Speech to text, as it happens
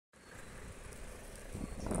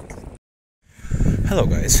Hello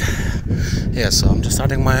guys. Yeah, so I'm just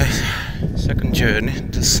starting my second journey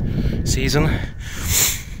this season.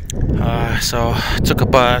 So I took a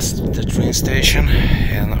bus to the train station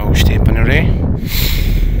in Neris,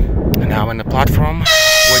 and now I'm on the platform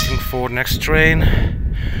waiting for next train,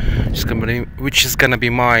 which is gonna be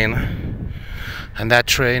mine. And that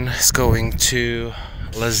train is going to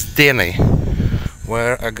Lazdenai,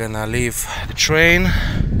 where I'm gonna leave the train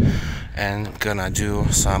and gonna do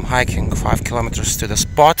some hiking 5 kilometers to the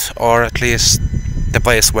spot, or at least the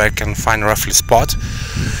place where I can find a roughly spot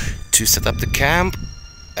to set up the camp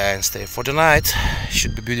and stay for the night.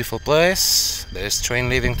 Should be a beautiful place. There is train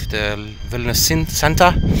leaving to the Vilnius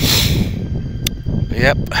center.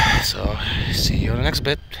 Yep, so see you on the next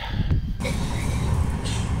bit.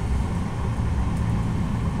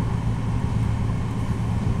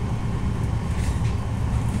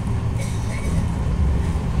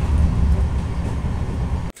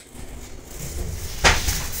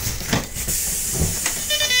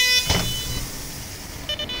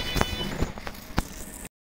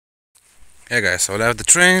 Yeah guys, so I left the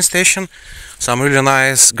train station. Some really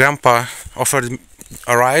nice grandpa offered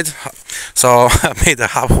a ride, so I made a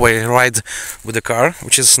halfway ride with the car,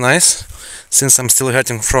 which is nice since I'm still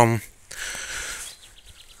hurting from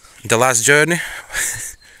the last journey.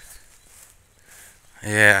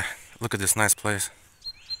 Yeah, look at this nice place.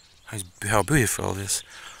 How beautiful it is.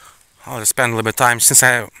 I'll just spend a little bit of time since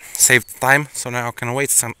I saved time, so now I can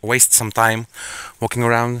waste some time walking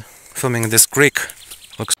around filming this creek.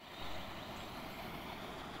 Looks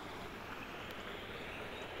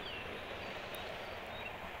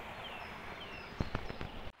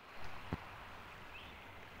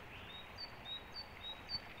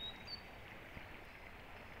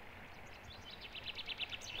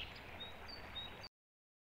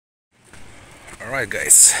Alright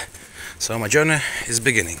guys, so my journey is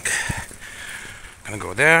beginning. Gonna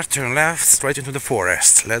go there, turn left, straight into the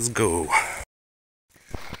forest. Let's go.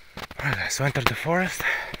 Alright guys, so enter the forest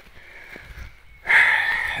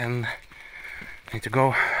and need to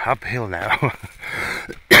go uphill now.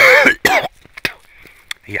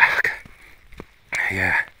 Yuck.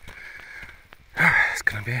 Yeah. It's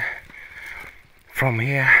gonna be from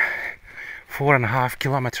here 4.5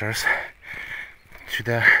 kilometers to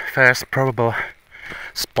the first probable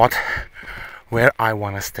spot where I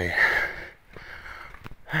wanna stay.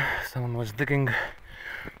 Someone was digging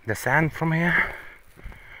the sand from here,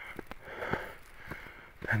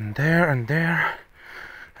 and there and there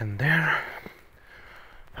and there,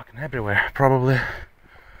 fucking everywhere. Probably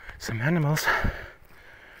some animals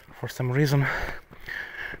for some reason,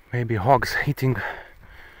 maybe hogs eating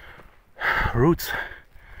roots.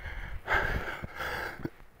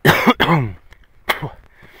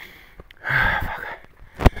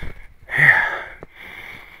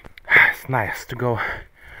 It's nice to go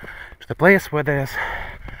to the place where there's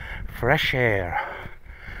fresh air.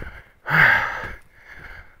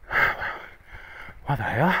 What the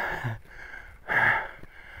hell?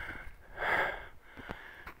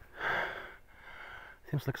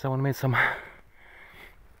 Seems like someone made some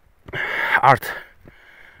art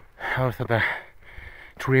out of the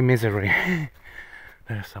tree misery.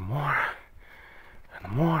 There's some more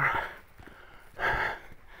and more.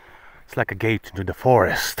 It's like a gate into the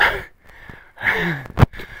forest.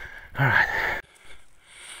 Alright.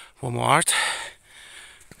 One more art.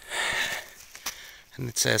 And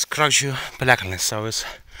it says Kragju Piliakalnis, so it's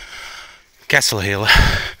Castle Hill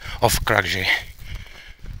of Kragji.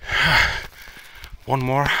 One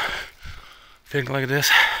more thing like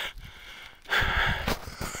this.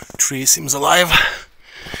 Tree seems alive.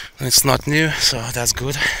 And it's not new, so that's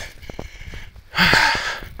good.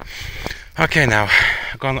 Okay, now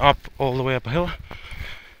gone up all the way up a hill.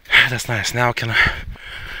 That's nice. Now I can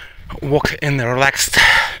walk in the relaxed,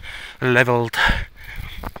 leveled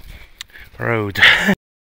road.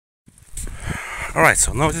 Alright,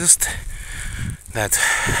 so noticed that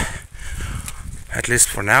at least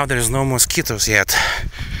for now there is no mosquitoes yet,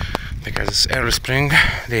 because it's early spring,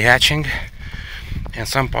 they're hatching in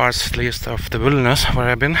some parts at least of the wilderness where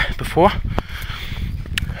I've been before,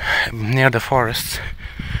 near the forests.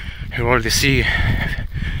 You already see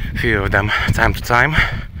a few of them time to time.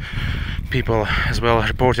 People as well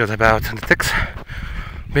reported about the ticks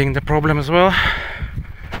being the problem as well.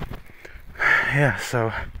 Yeah,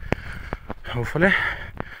 so hopefully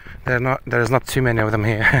there is not too many of them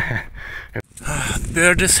here.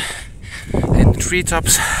 Birds in the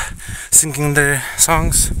treetops singing their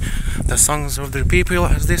songs, the songs of their people,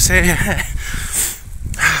 as they say.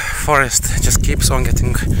 Forest just keeps on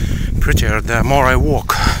getting prettier the more I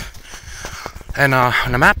walk. And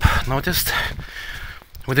on the map, noticed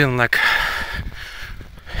within like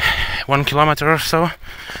 1 kilometer or so,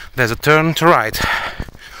 there's a turn to right,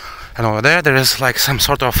 and over there is like some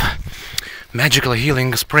sort of magical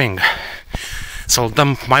healing spring. So I'll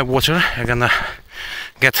dump my water. I'm gonna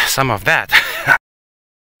get some of that.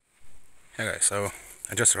 Okay, so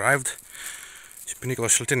I just arrived to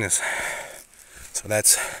Piniklos Šaltinis. So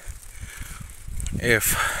that's,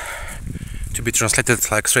 if to be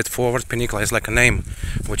translated like straightforward, Pinikla is like a name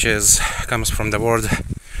which comes from the word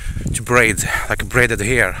to braid, like braided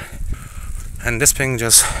hair. And this thing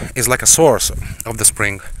just is like a source of the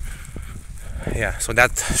spring. Yeah, so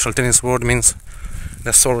that Šaltinis word means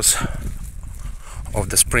the source of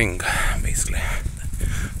the spring, basically.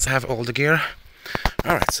 So I have all the gear.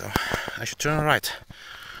 Alright, so I should turn right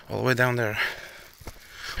all the way down there.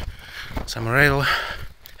 Some rail,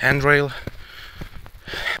 handrail.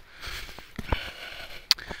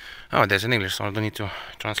 Oh, there's in English, so I don't need to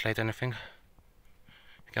translate anything.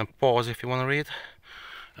 You can pause if you want to read.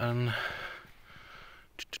 And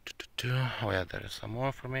oh yeah, there is some more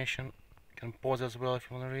information. You can pause as well if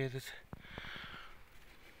you want to read it.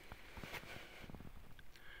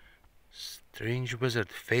 Strange wizard,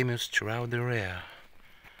 famous throughout the area.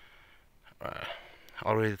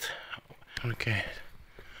 I'll read it. Okay.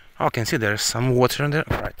 Oh, I can see there's some water in there.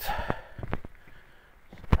 Right.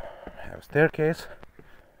 I have a staircase.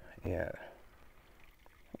 Yeah.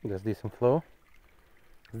 There's decent flow.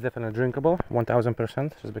 It's definitely drinkable,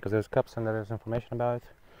 1000%, just because there's cups and there is information about it.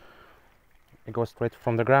 It goes straight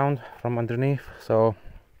from the ground, from underneath, so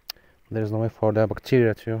there's no way for the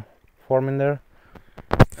bacteria to form in there.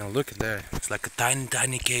 And look at there, it's like a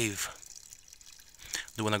tiny cave.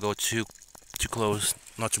 Don't wanna go too close,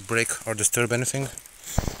 not to break or disturb anything.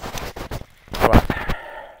 Right.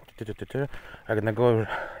 I'm gonna go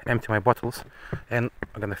empty my bottles and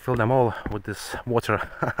I'm gonna fill them all with this water.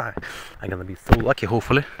 I'm gonna be so lucky,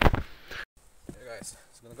 hopefully. Hey guys,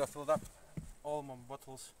 so I'm gonna go fill up all my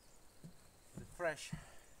bottles with fresh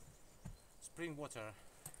spring water,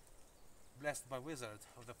 blessed by wizard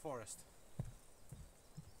of the forest.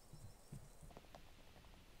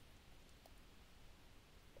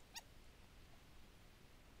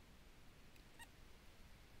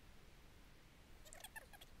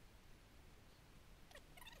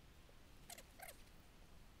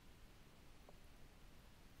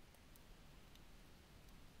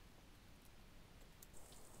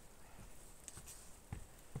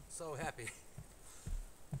 So happy.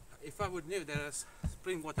 If I would knew there's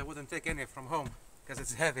spring water, I wouldn't take any from home because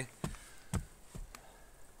it's heavy.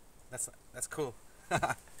 That's cool.